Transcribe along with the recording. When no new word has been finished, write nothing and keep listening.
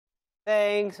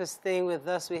Thanks for staying with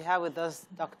us. We have with us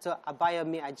Dr.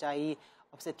 Abayomi Ajayi,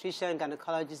 Obstetrician,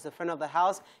 Gynecologist, a friend of the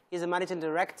house. He's the Managing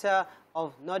Director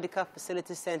of Nordica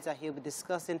Facility Center. He'll be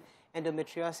discussing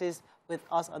endometriosis with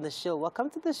us on the show. Welcome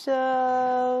to the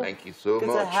show. Thank you so much.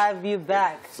 Good to have you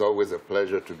back. It's always a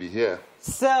pleasure to be here.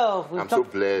 So I'm so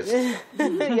blessed.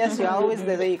 Yes, you're always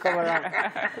there when you come around.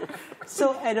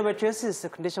 So endometriosis is a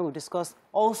condition we've discussed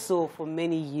also for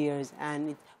many years,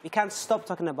 and we can't stop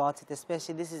talking about it,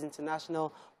 especially this is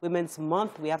International Women's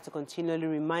Month. We have to continually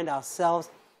remind ourselves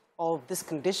of this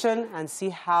condition and see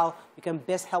how we can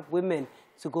best help women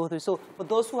to go through. So for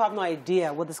those who have no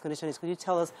idea what this condition is, could you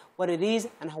tell us what it is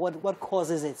and what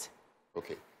causes it?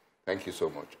 Okay, thank you so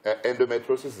much.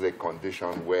 Endometriosis is a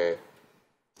condition where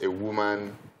a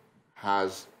woman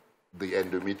has the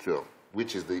endometrium,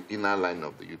 which is the inner line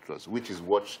of the uterus, which is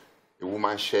what a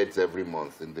woman sheds every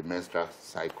month in the menstrual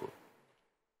cycle.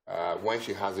 When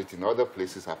she has it in other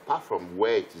places, apart from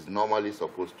where it is normally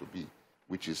supposed to be,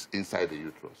 which is inside the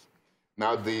uterus.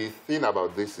 Now, the thing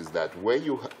about this is that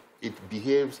when it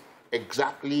behaves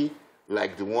exactly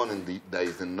like the one that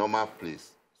is in normal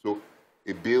place. So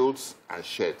it builds and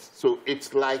sheds. So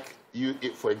it's like,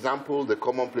 for example, the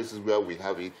common places where we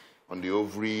have it on the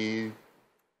ovary,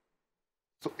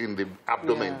 so in the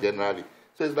abdomen generally.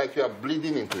 So it's like you are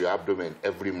bleeding into your abdomen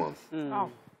every month. Oh.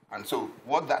 And so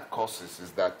what that causes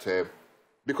is that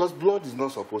because blood is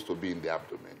not supposed to be in the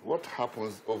abdomen, what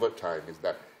happens over time is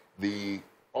that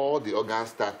all the organs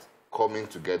start coming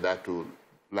together to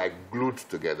like glued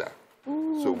together.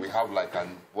 Ooh. So we have like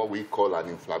what we call an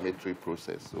inflammatory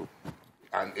process. So,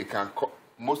 and it can,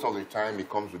 most of the time it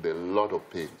comes with a lot of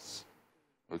pains.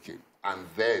 Okay. And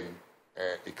then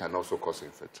it can also cause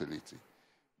infertility.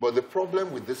 But the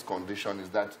problem with this condition is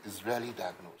that it's rarely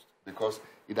diagnosed because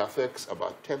it affects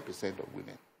about 10% of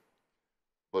women.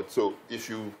 But so if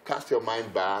you cast your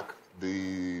mind back,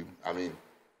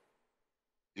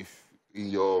 if in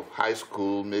your high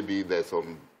school, maybe there's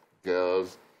some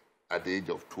girls at the age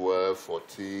of 12,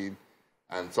 14,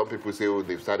 and some people say, oh,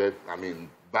 they've started,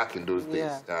 back in those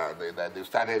days, they've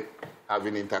started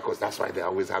having intercourse. That's why they're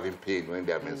always having pain when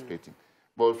they're menstruating.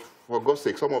 But for God's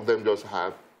sake, some of them just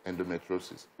have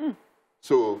endometriosis.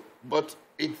 So, but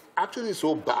it's actually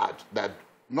so bad that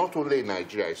not only in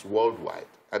Nigeria, it's worldwide.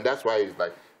 And that's why it's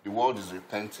like the world is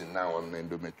repenting now on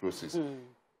endometriosis.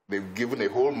 They've given a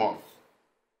whole month,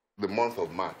 the month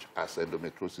of March, as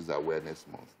Endometriosis Awareness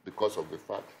Month because of the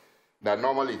fact that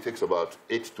normally it takes about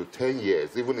 8 to 10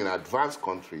 years, even in advanced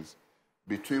countries,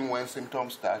 between when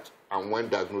symptoms start and when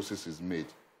diagnosis is made.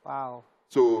 Wow.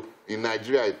 So in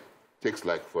Nigeria, it takes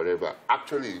like forever.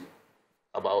 Actually,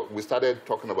 we started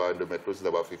talking about endometriosis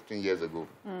about 15 years ago.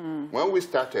 When we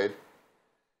started,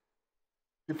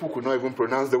 people could not even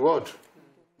pronounce the word.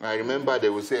 I remember they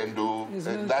would say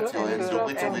that's your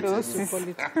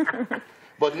endometriosis.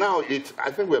 But now,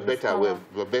 I think we're better.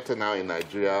 We're better now in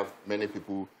Nigeria. Many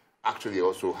people actually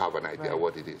also have an idea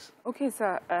what it is. Okay,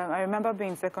 sir. I remember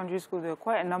being in secondary school, there were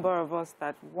quite a number of us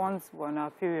that once were on our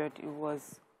period, it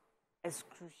was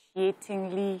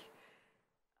excruciatingly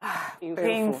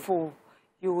painful.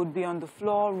 You would be on the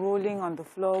floor, rolling on the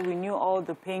floor. We knew all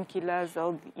the painkillers,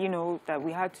 that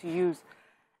we had to use.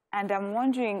 And I'm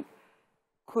wondering,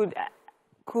 could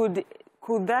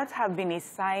that have been a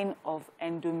sign of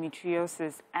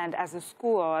endometriosis? And as a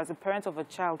school or as a parent of a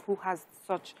child who has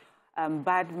such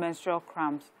bad menstrual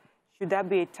cramps, should that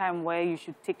be a time where you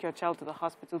should take your child to the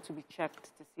hospital to be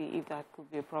checked to see if that could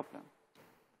be a problem?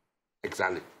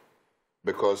 Exactly.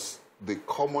 Because the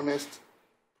commonest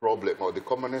problem or the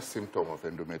commonest symptom of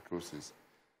endometriosis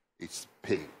is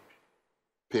pain,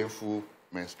 painful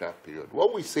menstrual period.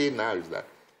 What we say now is that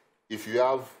if you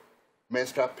have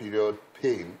menstrual period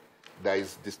pain that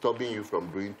is disturbing you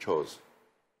from doing chores,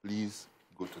 please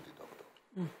go to the doctor.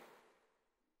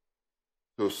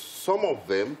 So some of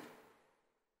them,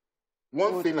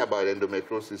 one thing about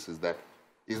endometriosis is that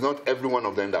it's not every one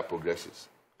of them that progresses.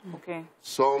 Okay.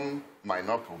 Some might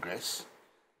not progress,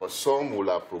 but some will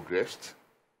have progressed.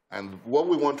 And what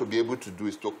we want to be able to do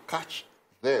is to catch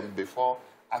them before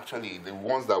actually the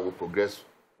ones that will progress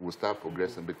will start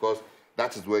progressing, because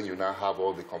that is when you now have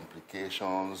all the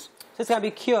complications. So it's going to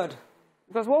be cured?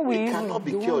 Because what we cannot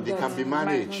be cured, it can be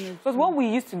managed. Because what we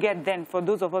used to get then, for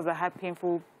those of us that had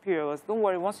painful periods, don't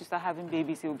worry, once you start having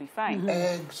babies, it will be fine.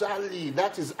 Exactly.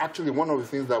 That is actually one of the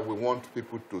things that we want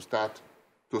people to stop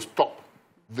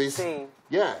this.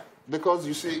 Yeah, because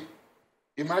you see,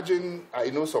 imagine, I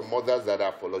know some mothers that are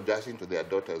apologizing to their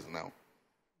daughters now.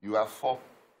 You have 4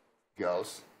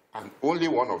 girls, and only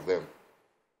one of them,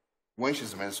 when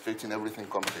she's menstruating, everything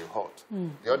comes to a halt.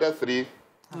 The other 3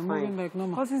 are fine. Like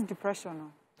causes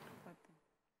depression.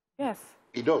 Yes.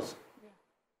 It does. Yeah.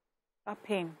 That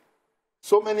pain.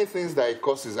 So many things that it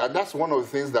causes, and that's one of the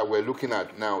things that we're looking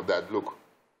at now, that, look,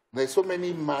 there's so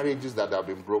many marriages that have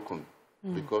been broken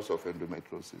because of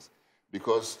endometriosis.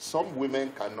 Because some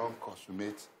women cannot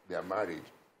consummate their marriage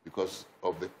because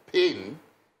of the pain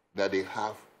that they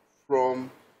have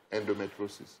from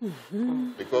endometriosis.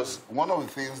 Because one of the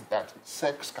things that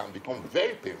sex can become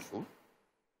very painful,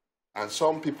 and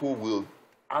some people will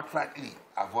outrightly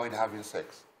avoid having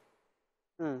sex.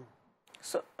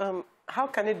 So how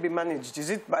can it be managed? Is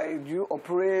it by you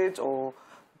operate or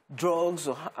drugs,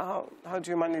 or how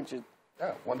do you manage it?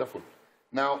 Yeah, wonderful.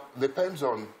 Now, depends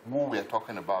on who we're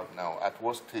talking about now. At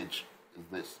what stage is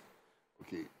this?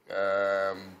 Okay.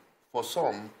 For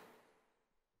some,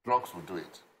 drugs will do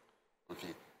it. Okay.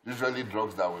 Usually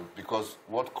drugs that will, because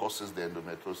what causes the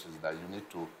endometriosis is that you need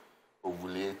to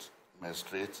ovulate,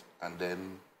 menstruate, and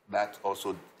then that also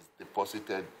is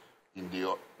deposited in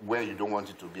the where you don't want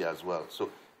it to be as well. So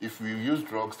if you use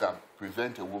drugs that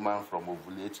prevent a woman from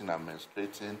ovulating and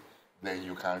menstruating, then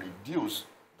you can reduce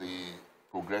the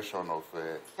progression of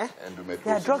endometriosis.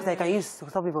 There are drugs that I can use to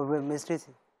stop people from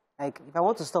menstruating. Like, if I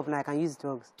want to stop now, I can use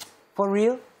drugs. For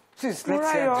real? Please,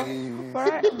 let's hear it.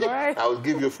 Right. I will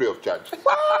give you free of charge.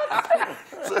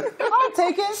 I'll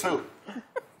take it.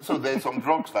 So there's some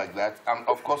drugs like that. And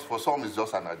of course, for some, it's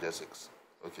just analgesics,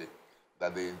 okay,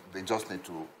 that they just need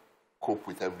to cope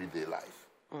with everyday life.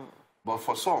 But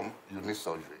for some, you need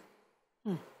surgery.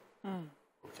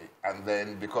 Okay, and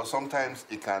then because sometimes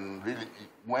it can really,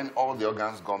 when all the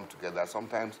organs come together,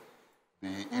 sometimes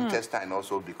the intestine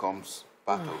also becomes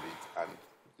part of it, and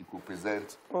it could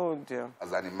present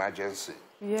as an emergency.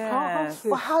 Yes.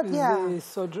 How, yeah.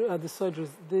 The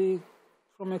surgeries,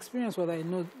 from experience, what I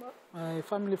know, my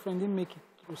family friend didn't make it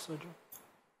through surgery.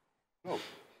 No.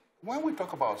 When we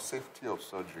talk about safety of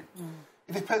surgery,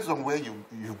 it depends on where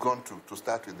you've gone to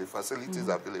start with, the facilities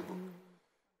available.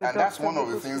 And that's one of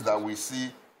the things that we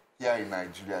see here in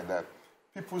Nigeria, that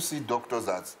people see doctors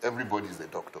as everybody's a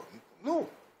doctor. No.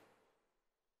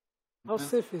 How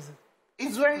safe is it?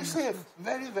 It's very safe,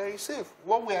 very, very safe.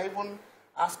 What we are even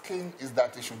asking is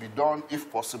that it should be done,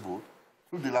 if possible,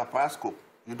 through the laparoscope.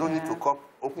 You don't need to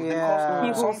open the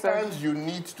cosmetic. Sometimes you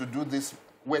need to do this.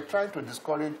 We're trying to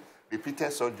discourage repeated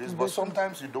surgeries, but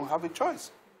sometimes you don't have a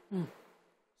choice.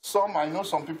 I know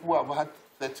some people have had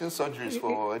 13 surgeries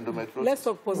for endometriosis. Let's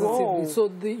talk positively.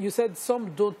 So you said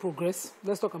some don't progress.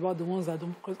 Let's talk about the ones that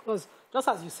don't progress. Because just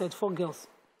as you said, for girls,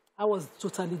 I was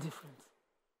totally different.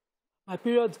 My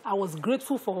period, I was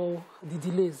grateful for the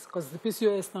delays because the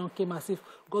PCOS now came as if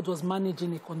God was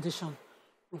managing a condition.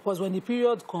 Because when the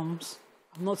period comes,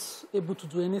 I'm not able to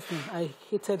do anything. I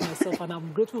hated myself, and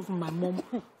I'm grateful for my mom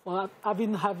for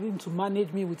having to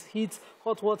manage me with heat,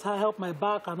 hot water, help my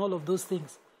back, and all of those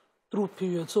things through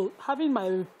period. So having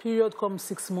my period come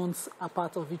 6 months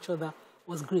apart of each other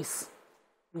was grace.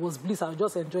 It was bliss. I was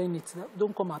just enjoying it.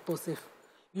 Don't come at all safe,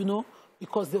 you know,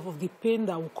 because of the pain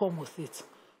that will come with it.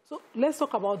 So let's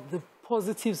talk about the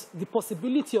positives, the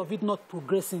possibility of it not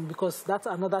progressing, because that's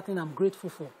another thing I'm grateful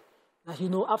for. That, you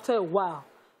know, after a while,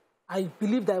 I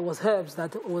believe that it was herbs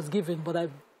that was given, but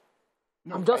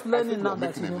I'm just learning now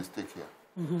that, you know. I think we're making a mistake here.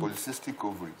 Polycystic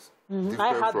ovaries. I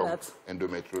had from that.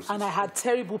 Endometriosis. And I had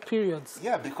terrible periods.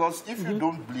 Yeah, because if you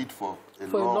don't bleed for a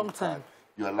long time,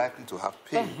 you are likely to have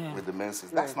pain with the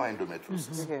menses. That's not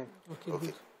endometriosis.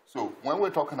 Okay. So when we're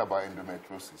talking about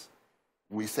endometriosis,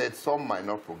 we said some might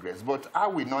not progress, but I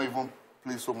will not even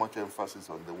place so much emphasis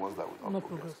on the ones that will not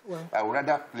progress. Well, I would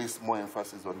rather place more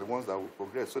emphasis on the ones that will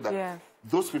progress, so that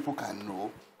those people can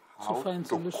know how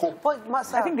to cope.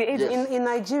 But, I think in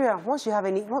Nigeria, once you have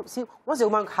once a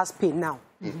woman has pain now,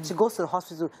 she goes to the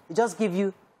hospital, they just give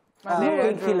you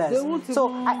painkillers. So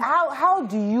how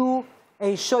do you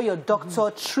ensure your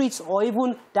doctor treats or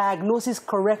even diagnoses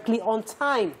correctly on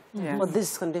time for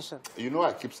this condition? You know,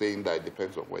 I keep saying that it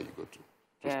depends on where you go to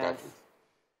start with.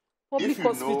 Public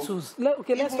hospitals.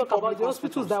 Let's talk about the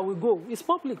hospitals that we go. It's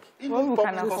public. Even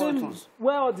public hospitals.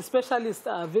 Where all the specialists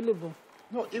are available.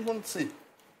 No, even see,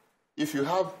 if you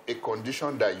have a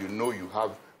condition that you know you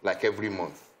have like every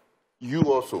month, you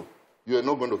are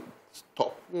not going to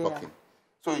stop talking.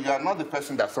 So you are not the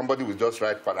person that somebody will just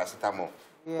write paracetamol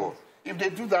for. If they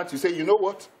do that, you say, you know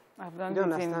what? I've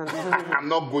done I'm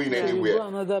not going anywhere. You go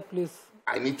another place.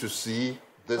 I need to see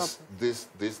this.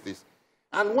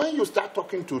 And when you start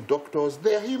talking to doctors,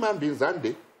 they are human beings, aren't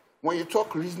they? When you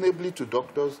talk reasonably to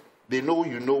doctors, they know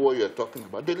you know what you're talking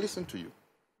about. They listen to you.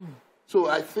 So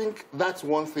I think that's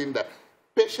one thing that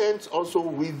patients also,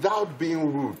 without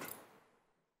being rude,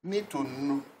 need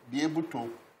to be able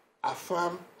to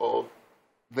affirm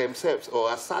themselves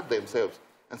or assert themselves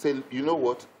and say, you know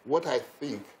what I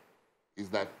think is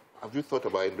that, have you thought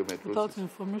about endometriosis? Without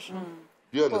information.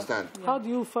 Do you understand? How do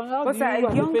you find, how do you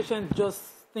as a patient just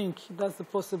think that's the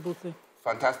possible thing?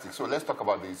 Fantastic. So let's talk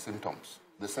about the symptoms.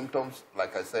 The symptoms,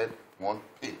 like I said, one,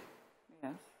 pain.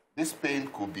 Yes. This pain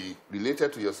could be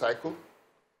related to your cycle.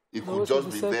 It could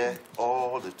just be there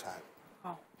all the time.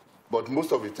 Oh. But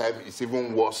most of the time, it's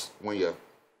even worse when you're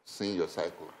seeing your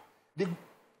cycle. The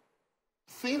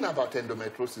thing about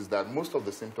endometriosis is that most of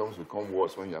the symptoms become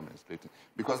worse when you're menstruating,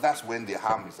 because that's when the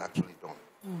harm is actually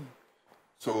done.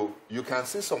 So you can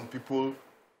see some people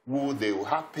who they will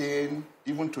have pain,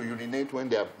 even to urinate when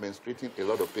they are menstruating, a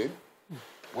lot of pain.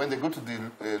 When they go to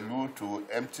the loo to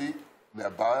empty their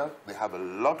bowel, they have a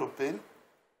lot of pain.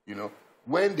 You know,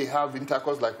 when they have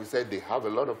intercourse, like we said, they have a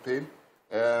lot of pain.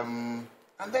 And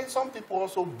then some people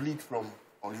also bleed from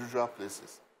unusual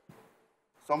places.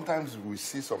 Sometimes we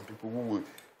see some people who will,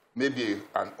 maybe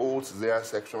an old cesarean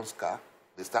section scar,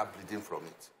 they start bleeding from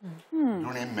it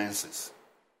during menses.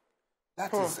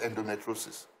 That is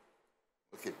endometriosis.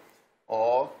 Okay.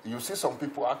 Or you see some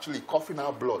people actually coughing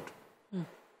out blood.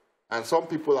 And some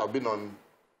people have been on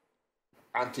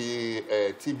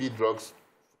anti-TB drugs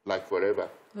like forever.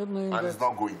 And it's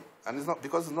not going. And it's not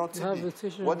because it's not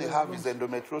TB. What they have is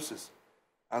endometriosis.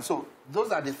 And so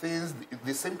those are the things,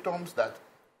 the symptoms that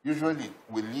usually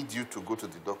will lead you to go to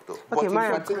the doctor. Okay, but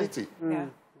infertility.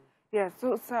 Yeah,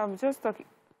 so I'm just talking.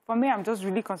 For me, I'm just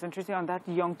really concentrating on that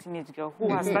young teenage girl who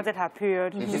has started her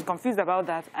period. She's confused about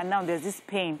that, and now there's this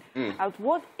pain. At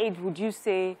what age would you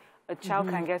say a child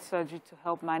can get surgery to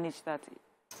help manage that?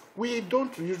 We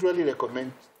don't usually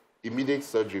recommend immediate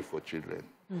surgery for children.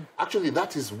 Actually,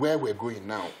 that is where we're going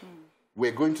now.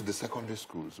 We're going to the secondary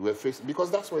schools. We're facing, because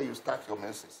that's where you start your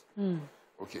menses.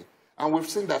 Okay. And we've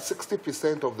seen that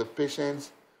 60% of the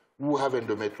patients who have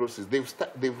endometriosis,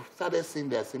 they've started seeing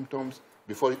their symptoms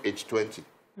before age 20.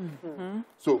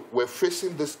 So we're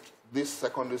facing these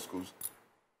secondary schools,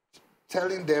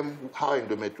 telling them how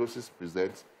endometriosis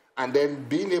presents, and then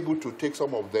being able to take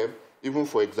some of them even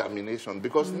for examination.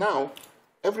 Because now,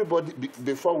 everybody,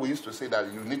 before we used to say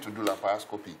that you need to do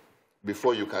laparoscopy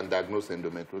before you can diagnose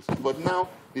endometriosis. But now,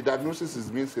 the diagnosis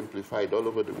is being simplified all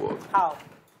over the world. How?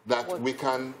 That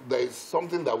there is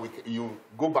something that you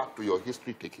go back to your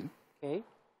history taking. Okay.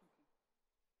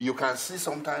 You can see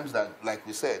sometimes that, like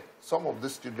we said, some of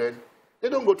these children, they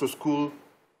don't go to school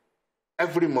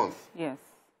every month. Yes.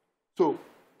 So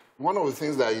one of the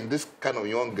things that in this kind of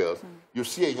young girls, you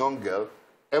see a young girl,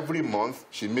 every month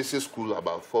she misses school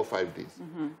about 4 or 5 days.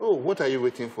 Oh, what are you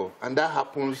waiting for? And that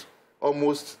happens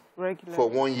almost for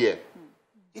 1 year.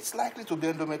 It's likely to be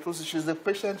endometriosis. She's a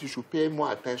patient you should pay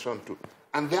more attention to.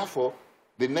 And therefore,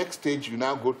 the next stage you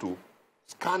now go to,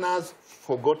 scanners,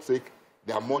 for God's sake,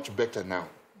 they are much better now.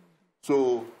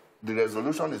 So the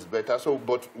resolution is better. So,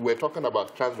 but we're talking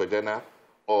about transvaginal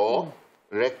or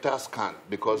rectal scan,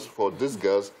 because for these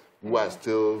girls who are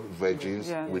still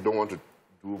virgins, we don't want to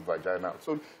do vaginal.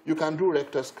 So you can do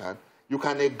rectal scan, you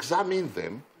can examine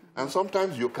them, and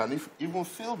sometimes you can even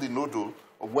feel the nodule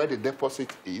of where the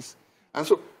deposit is. And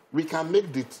so we can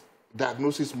make the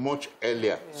diagnosis much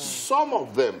earlier. Some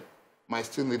of them might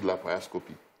still need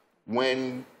laparoscopy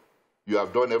when you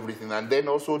have done everything. And then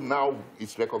also now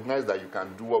it's recognized that you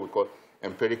can do what we call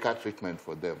empirical treatment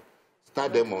for them.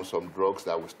 Start them on some drugs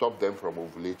that will stop them from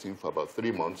ovulating for about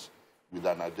 3 months with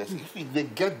analgesic. If they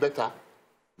get better,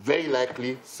 very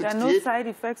likely 68... There are no side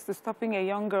effects to stopping a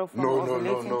young girl from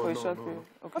ovulating for a short period?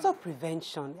 Okay. What about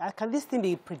prevention? Can this thing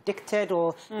be predicted,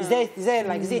 or is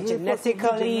it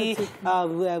genetically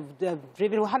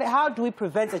driven? How do we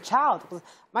prevent a child? Because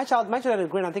my child is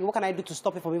growing, I'm thinking, what can I do to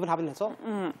stop it from even having it at all?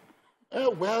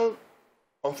 Well,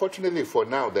 unfortunately for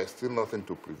now, there's still nothing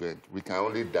to prevent. We can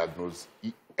only diagnose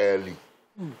early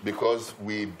because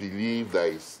we believe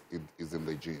that it is in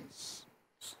the genes.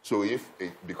 So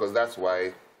because that's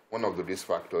why one of the risk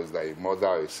factors that a mother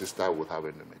or a sister will have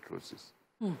endometriosis.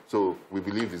 So we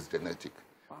believe it's genetic.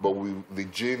 But the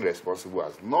gene responsible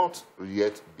has not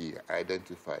yet been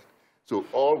identified. So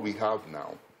all we have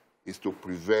now is to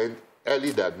prevent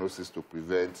early diagnosis, to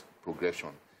prevent progression.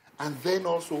 And then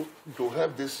also to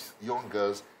help these young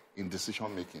girls in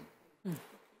decision-making.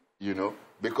 You know,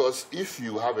 because if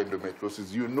you have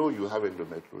endometriosis, you know you have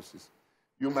endometriosis,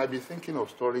 you might be thinking of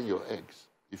storing your eggs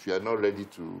if you are not ready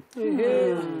to.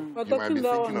 You might be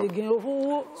thinking of...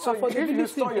 So if you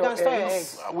store your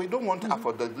eggs, we don't want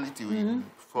affordability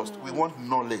first. We want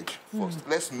knowledge first.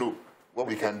 Let's know what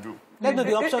we can do. Let's know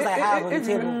the options I have on the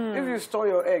table. If you store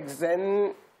your eggs,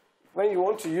 then when you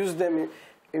want to use them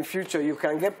in future, you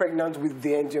can get pregnant with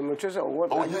the endometriosis or what?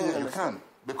 Oh, yeah, you can.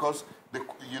 Because,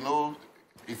 you know,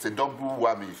 it's a double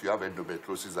whammy if you have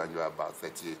endometriosis and you're about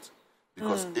 38,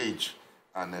 because age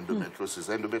and endometriosis.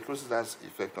 Endometriosis has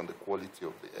effect on the quality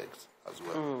of the eggs as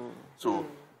well. So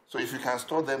if you can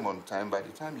store them on time, by the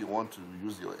time you want to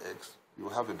use your eggs, you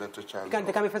will have a better chance.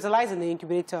 They can be fertilized in the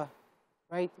incubator,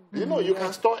 right? You know, you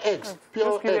can store eggs,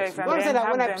 pure eggs.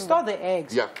 When I store the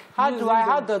eggs, how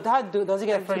does it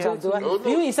get fertilized? Do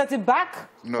you insert it back,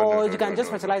 or you can just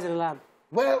fertilize in the lab?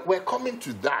 Well, we're coming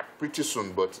to that pretty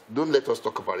soon, but don't let us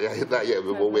talk about it that yet.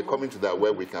 We're coming to that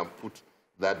where we can put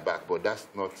that back, but that's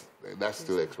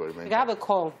still experimental. You have a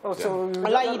call. Oh, so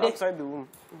outside the womb.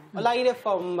 Olaide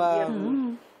from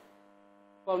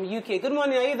UK. Good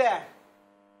morning, are you there?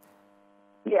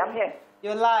 Yeah, I'm here.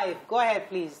 You're live. Go ahead,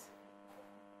 please.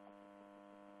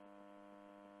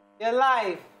 You're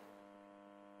live.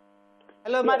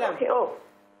 Hello, madam. Okay. Oh,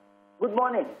 good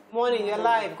morning. Morning, you're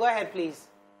live. Go ahead, please.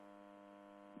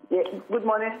 Yeah, good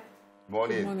morning.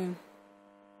 Morning. Good morning.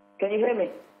 Can you hear me?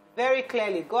 Very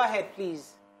clearly. Go ahead,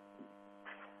 please.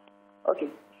 Okay.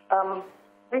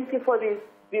 Thank you for this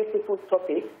beautiful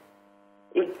topic.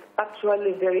 It's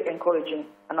actually very encouraging,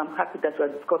 and I'm happy that we're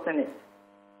discussing it.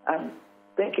 And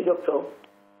thank you, doctor.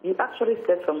 You actually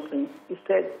said something. You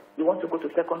said you want to go to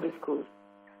secondary schools,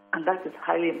 and that is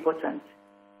highly important,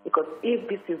 because if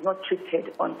this is not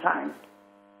treated on time,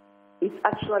 it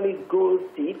actually goes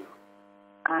deep,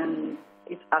 and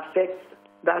it affects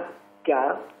that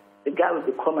girl. The girl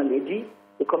will become a lady,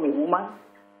 become a woman,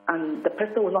 and the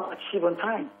person will not achieve on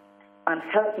time. And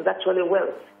health is actually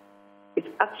wealth. It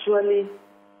actually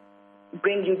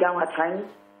brings you down at times.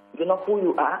 You know who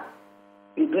you are.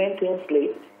 You're doing things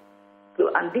late.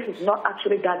 So, and this is not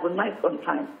actually diagnosed on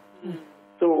time.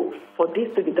 So for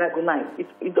this to be diagnosed,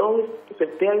 it always takes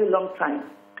a very long time.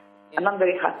 And I'm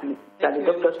very happy that the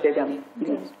doctor said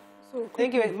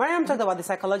Thank you. Mariam talked about the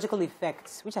psychological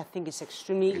effects, which I think is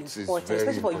extremely important,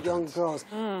 especially for young girls.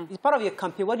 It's part of your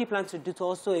campaign. What do you plan to do to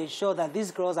also ensure that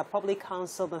these girls are properly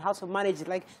counseled on how to manage it?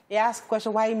 Like, they ask the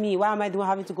question, why me? Why am I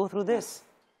having to go through this?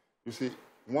 You see,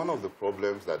 one of the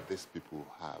problems that these people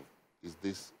have is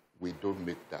this: we don't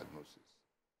make diagnosis.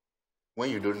 When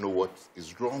you don't know what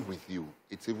is wrong with you,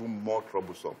 it's even more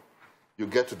troublesome. You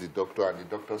get to the doctor, and the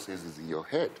doctor says it's in your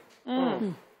head.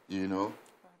 You know?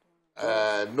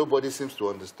 Nobody seems to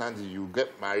understand you. You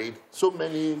get married. So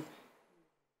many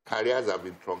careers have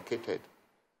been truncated.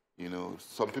 You know,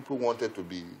 some people wanted to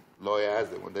be lawyers,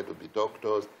 they wanted to be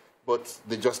doctors, but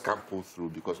they just can't pull through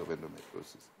because of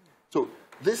endometriosis. So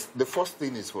the first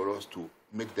thing is for us to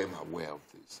make them aware of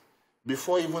this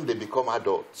before even they become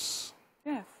adults.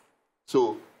 Yes.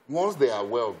 So once they are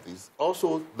aware of this,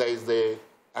 also there is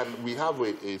and we have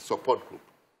a support group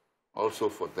also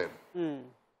for them,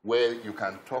 where you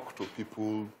can talk to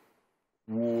people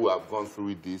who have gone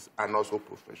through this and also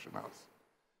professionals.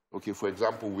 Okay, for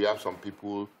example, we have some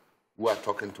people who are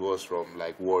talking to us from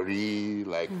like Warri,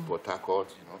 like Port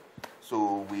Harcourt, you know.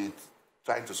 So we're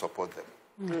trying to support them.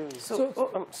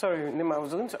 I'm sorry, Nima, I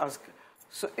was going to ask,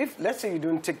 so if, let's say you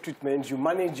don't take treatment, you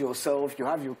manage yourself, you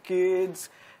have your kids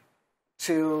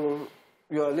till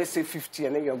you're, let's say, 50,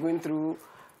 and then you're going through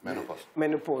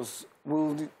menopause,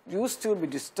 will you still be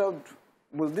disturbed?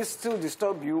 Will this still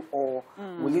disturb you, or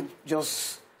will it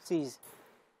just cease?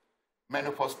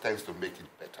 Menopause tends to make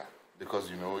it better because,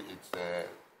 you know,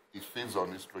 it feeds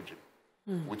on estrogen,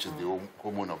 which is the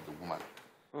hormone of the woman.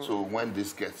 So when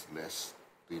this gets less,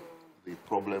 the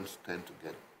problems tend to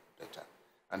get better.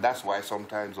 And that's why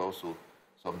sometimes also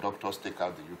some doctors take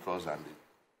out the uterus and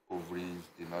the ovaries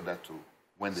in order to,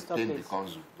 when the pain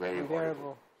becomes very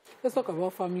horrible. Let's talk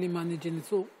about family managing it.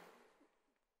 So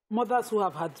mothers who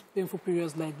have had painful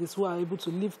periods like this, who are able to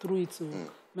live through it, so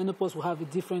menopause will have a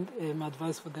different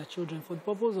advice for their children. For the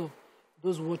purpose of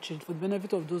those watching, for the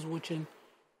benefit of those watching,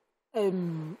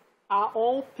 are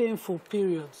all painful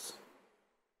periods,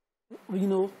 you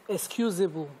know,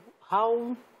 excusable?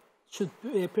 How should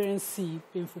parents see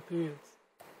painful periods?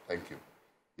 Thank you.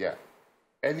 Yeah.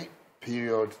 Any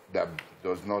period that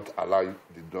does not allow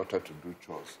the daughter to do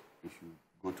chores, you should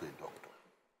go to a doctor.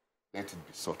 Let it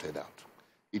be sorted out.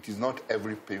 It is not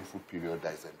every painful period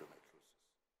that is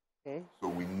endometriosis. Okay. So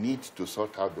we need to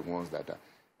sort out the ones that are.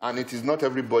 And it is not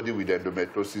everybody with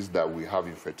endometriosis that we have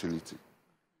infertility.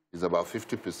 It's about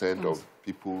 50% of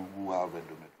people who have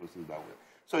endometriosis that way.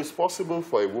 So it's possible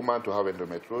for a woman to have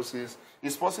endometriosis.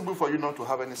 It's possible for you not to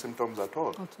have any symptoms at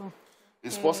all.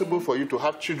 It's possible for you to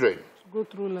have children. Go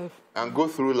through life. And go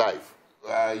through life.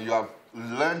 You have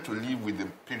learned to live with the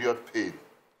period pain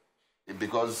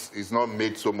because it's not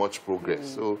made so much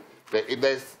progress. So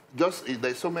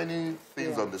there's so many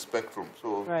things on the spectrum.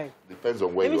 So it depends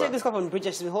on where you are. Let me take this call from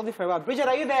Bridget. She's been holding for a while. Bridget,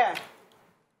 are you there?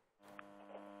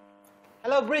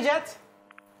 Hello, Bridget.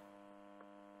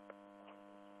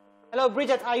 Hello,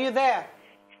 Bridget, are you there?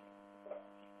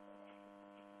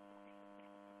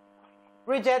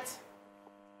 Bridget?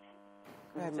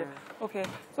 Okay,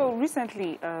 so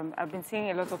recently I've been seeing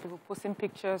a lot of people posting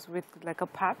pictures with like a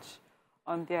patch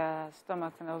on their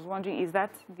stomachs, and I was wondering, is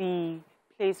that the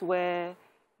place where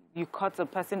you cut a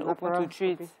person open to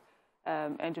treat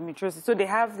endometriosis? So they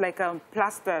have like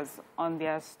plasters on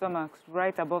their stomachs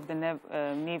right above the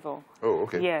navel. Oh,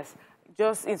 okay. Yes,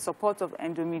 just in support of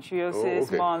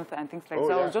endometriosis month and things like that.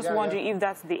 So I was just wondering if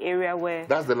that's the area where...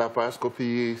 That's the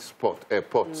laparoscopy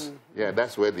pot. Yeah,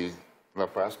 that's where the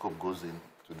laparoscope goes in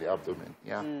to the abdomen.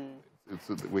 Yeah,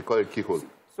 we call it keyhole.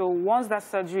 So once that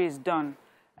surgery is done...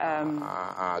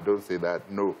 don't say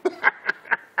that, no.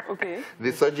 Okay.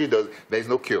 The surgery there is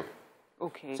no cure.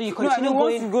 Okay. So you continue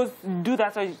once you go do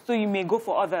that surgery, so you may go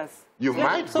for others. You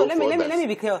might so go let me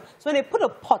be clear. So when they put a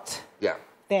pot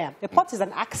there, the pot is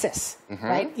an access,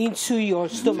 right, into your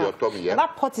stomach. Into your tummy, and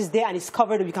that pot is there and it's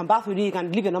covered. You can bath with it, you can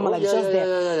live your normal life. It's just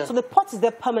there. So the pot is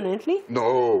there permanently?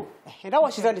 No. And that's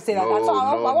what she's trying to say. No,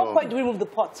 so at what point do we remove the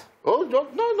pot? Oh,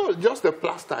 no, just a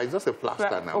plaster. It's just a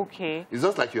plaster now. Okay. It's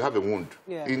just like you have a wound.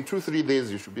 Yeah. In 2-3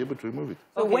 days, you should be able to remove it.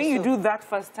 So when you do that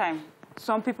first time,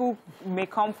 some people may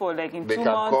come for like in 2 months. They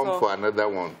can come for another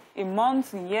one. In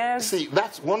months, in years. See,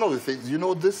 that's one of the things. You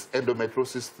know, this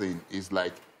endometriosis thing is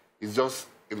like, it's just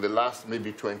in the last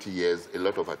maybe 20 years, a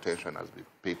lot of attention has been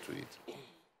paid to it.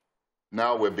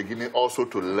 Now we're beginning also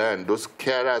to learn. Those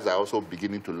carers are also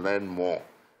beginning to learn more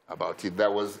about it.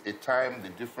 There was a time the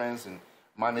difference in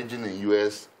managing in the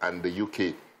US and the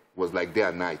UK was like day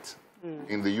and night.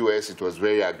 In the US, it was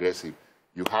very aggressive.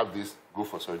 You have this, go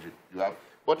for surgery.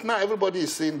 But now everybody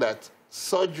is saying that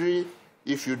surgery,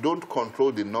 if you don't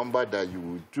control the number that you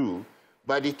will do,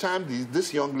 by the time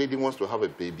this young lady wants to have a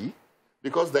baby,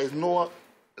 because there is no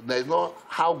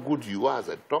how good you are as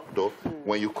a doctor,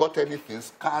 when you cut anything,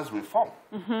 scars will form.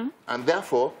 And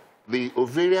therefore, the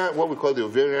ovarian, what we call the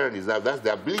ovarian reserve, that's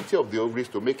the ability of the ovaries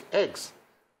to make eggs,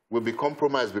 will be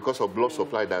compromised because of blood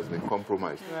supply that has been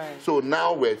compromised. Right. So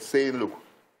now we're saying, look,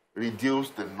 reduce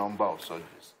the number of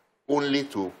surgeries, only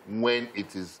to when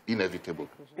it is inevitable.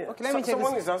 Yeah. Okay, let me take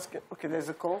someone is asking. Okay, there's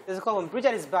a call. There's a call.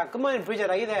 Bridget is back. Good morning, Bridget.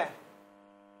 Are you there?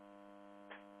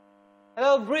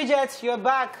 Hello, Bridget. You're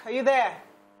back. Are you there?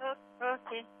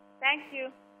 Okay. Thank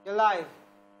you. You're live.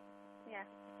 Yeah.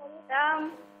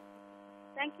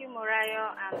 Thank you,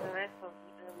 Morayo, and the rest of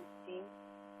the team.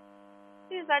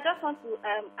 Please, I just want to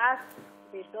ask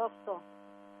the doctor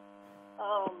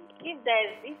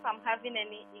if I'm having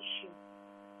any issue,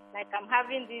 like I'm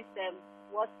having this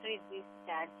watery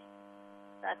discharge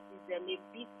that is a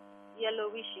bit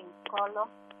yellowish in color,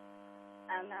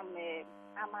 and I'm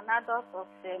an adult of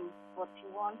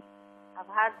 41. I've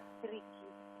had 3 kids.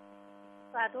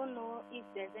 So I don't know if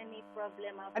there's any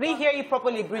problem. I didn't hear you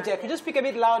properly, Bridget. Could you speak a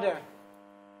bit louder?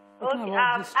 Okay,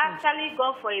 I've actually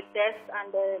gone for a test,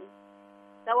 and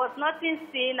there was nothing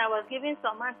seen. I was given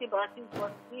some antibiotics,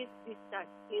 but this discharge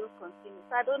still continues.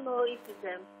 So I don't know if it's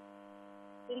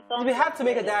symptoms. We have to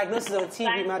make a diagnosis on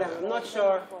TV, madam. I'm not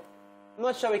sure. I'm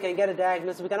not sure we can get a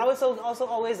diagnosis. We can also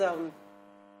always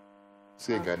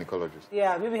see a gynecologist.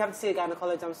 Yeah, maybe we have to see a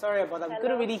gynecologist. I'm sorry about that. We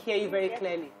couldn't really hear you very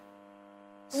clearly.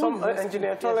 Some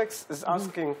engineer Tolex is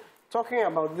asking, talking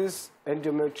about this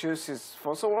endometriosis,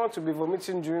 for someone to be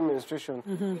vomiting during menstruation,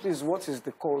 please, what is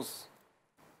the cause?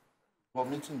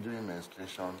 Vomiting during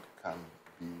menstruation can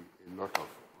be a lot of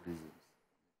reasons.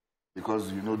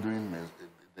 Because, you know, during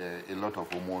menstruation, there are a lot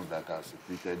of hormones that are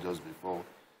secreted just before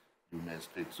you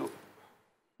menstruate. So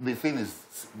the thing is,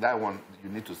 that one, you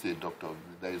need to see a doctor.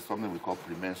 There is something we call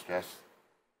premenstrual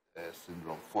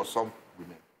syndrome for some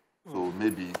women. So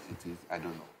maybe it is, I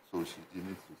don't know. So you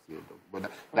need to see a doctor.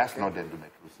 But that's not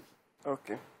endometriosis.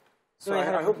 Okay. So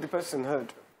I hope the person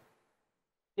heard.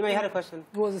 You may have a question.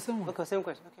 It was the same one. Okay, same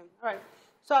question. Okay, all right.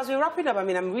 So as we wrap it up, I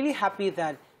mean, I'm really happy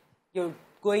that you're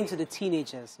going to the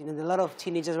teenagers. You know, there are a lot of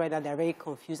teenagers right now, they're very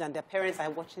confused, and their parents are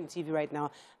watching TV right now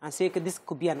and say, okay, this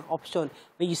could be an option.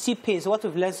 When you see pain, so what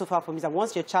we've learned so far from is that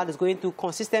once your child is going through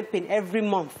consistent pain every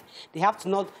month, they have to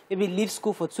not maybe leave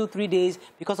school for 2-3 days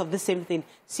because of the same thing,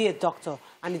 see a doctor.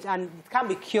 And it can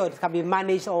be cured, it can be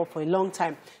managed for a long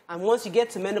time. And once you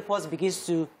get to menopause, it begins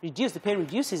to reduce, the pain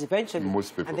reduces eventually.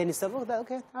 Most people. And then it's, okay,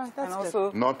 all right, that's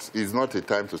good. It's not a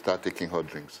time to start taking hot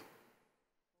drinks.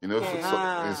 You know,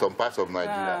 in some parts of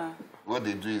Nigeria, what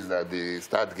they do is that they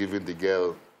start giving the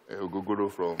girl a gogoro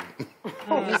from...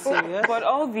 But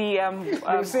all the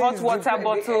hot water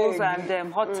bottles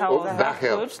and hot towels... Oh, that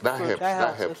helps.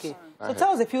 That helps. Okay. So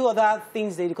tell us a few other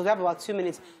things, because we have about 2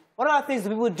 minutes. What other things do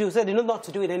people do so they know not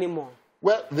to do it anymore?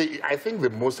 Well, I think the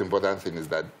most important thing is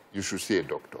that you should see a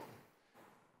doctor.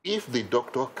 If the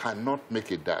doctor cannot make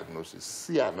a diagnosis,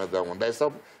 see another one. There's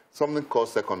something called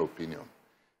second opinion.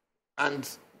 And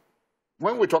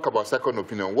when we talk about second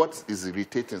opinion, what is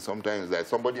irritating sometimes is that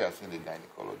somebody has seen a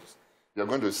gynecologist. You're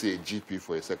going to see a GP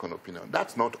for a second opinion.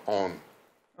 That's not on.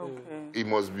 Okay. It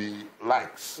must be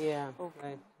likes. Yeah.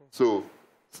 Okay. So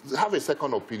have a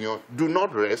second opinion. Do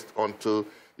not rest until,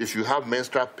 if you have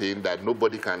menstrual pain that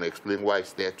nobody can explain why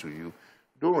it's there to you,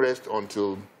 don't rest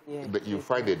until you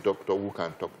find a doctor who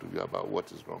can talk to you about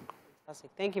what is wrong. Fantastic.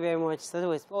 Thank you very much.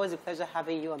 So it's always a pleasure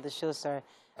having you on the show, sir.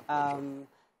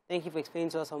 Thank you for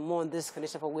explaining to us more on this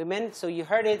condition for women. So you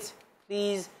heard it.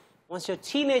 Please, once your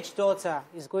teenage daughter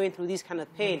is going through this kind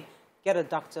of pain, get a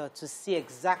doctor to see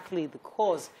exactly the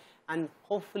cause. And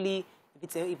hopefully, if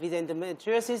it's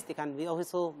endometriosis, they can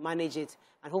also manage it.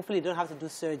 And hopefully, they don't have to do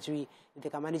surgery if they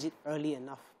can manage it early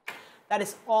enough. That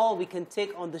is all we can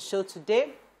take on the show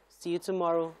today. See you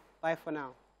tomorrow. Bye for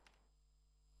now.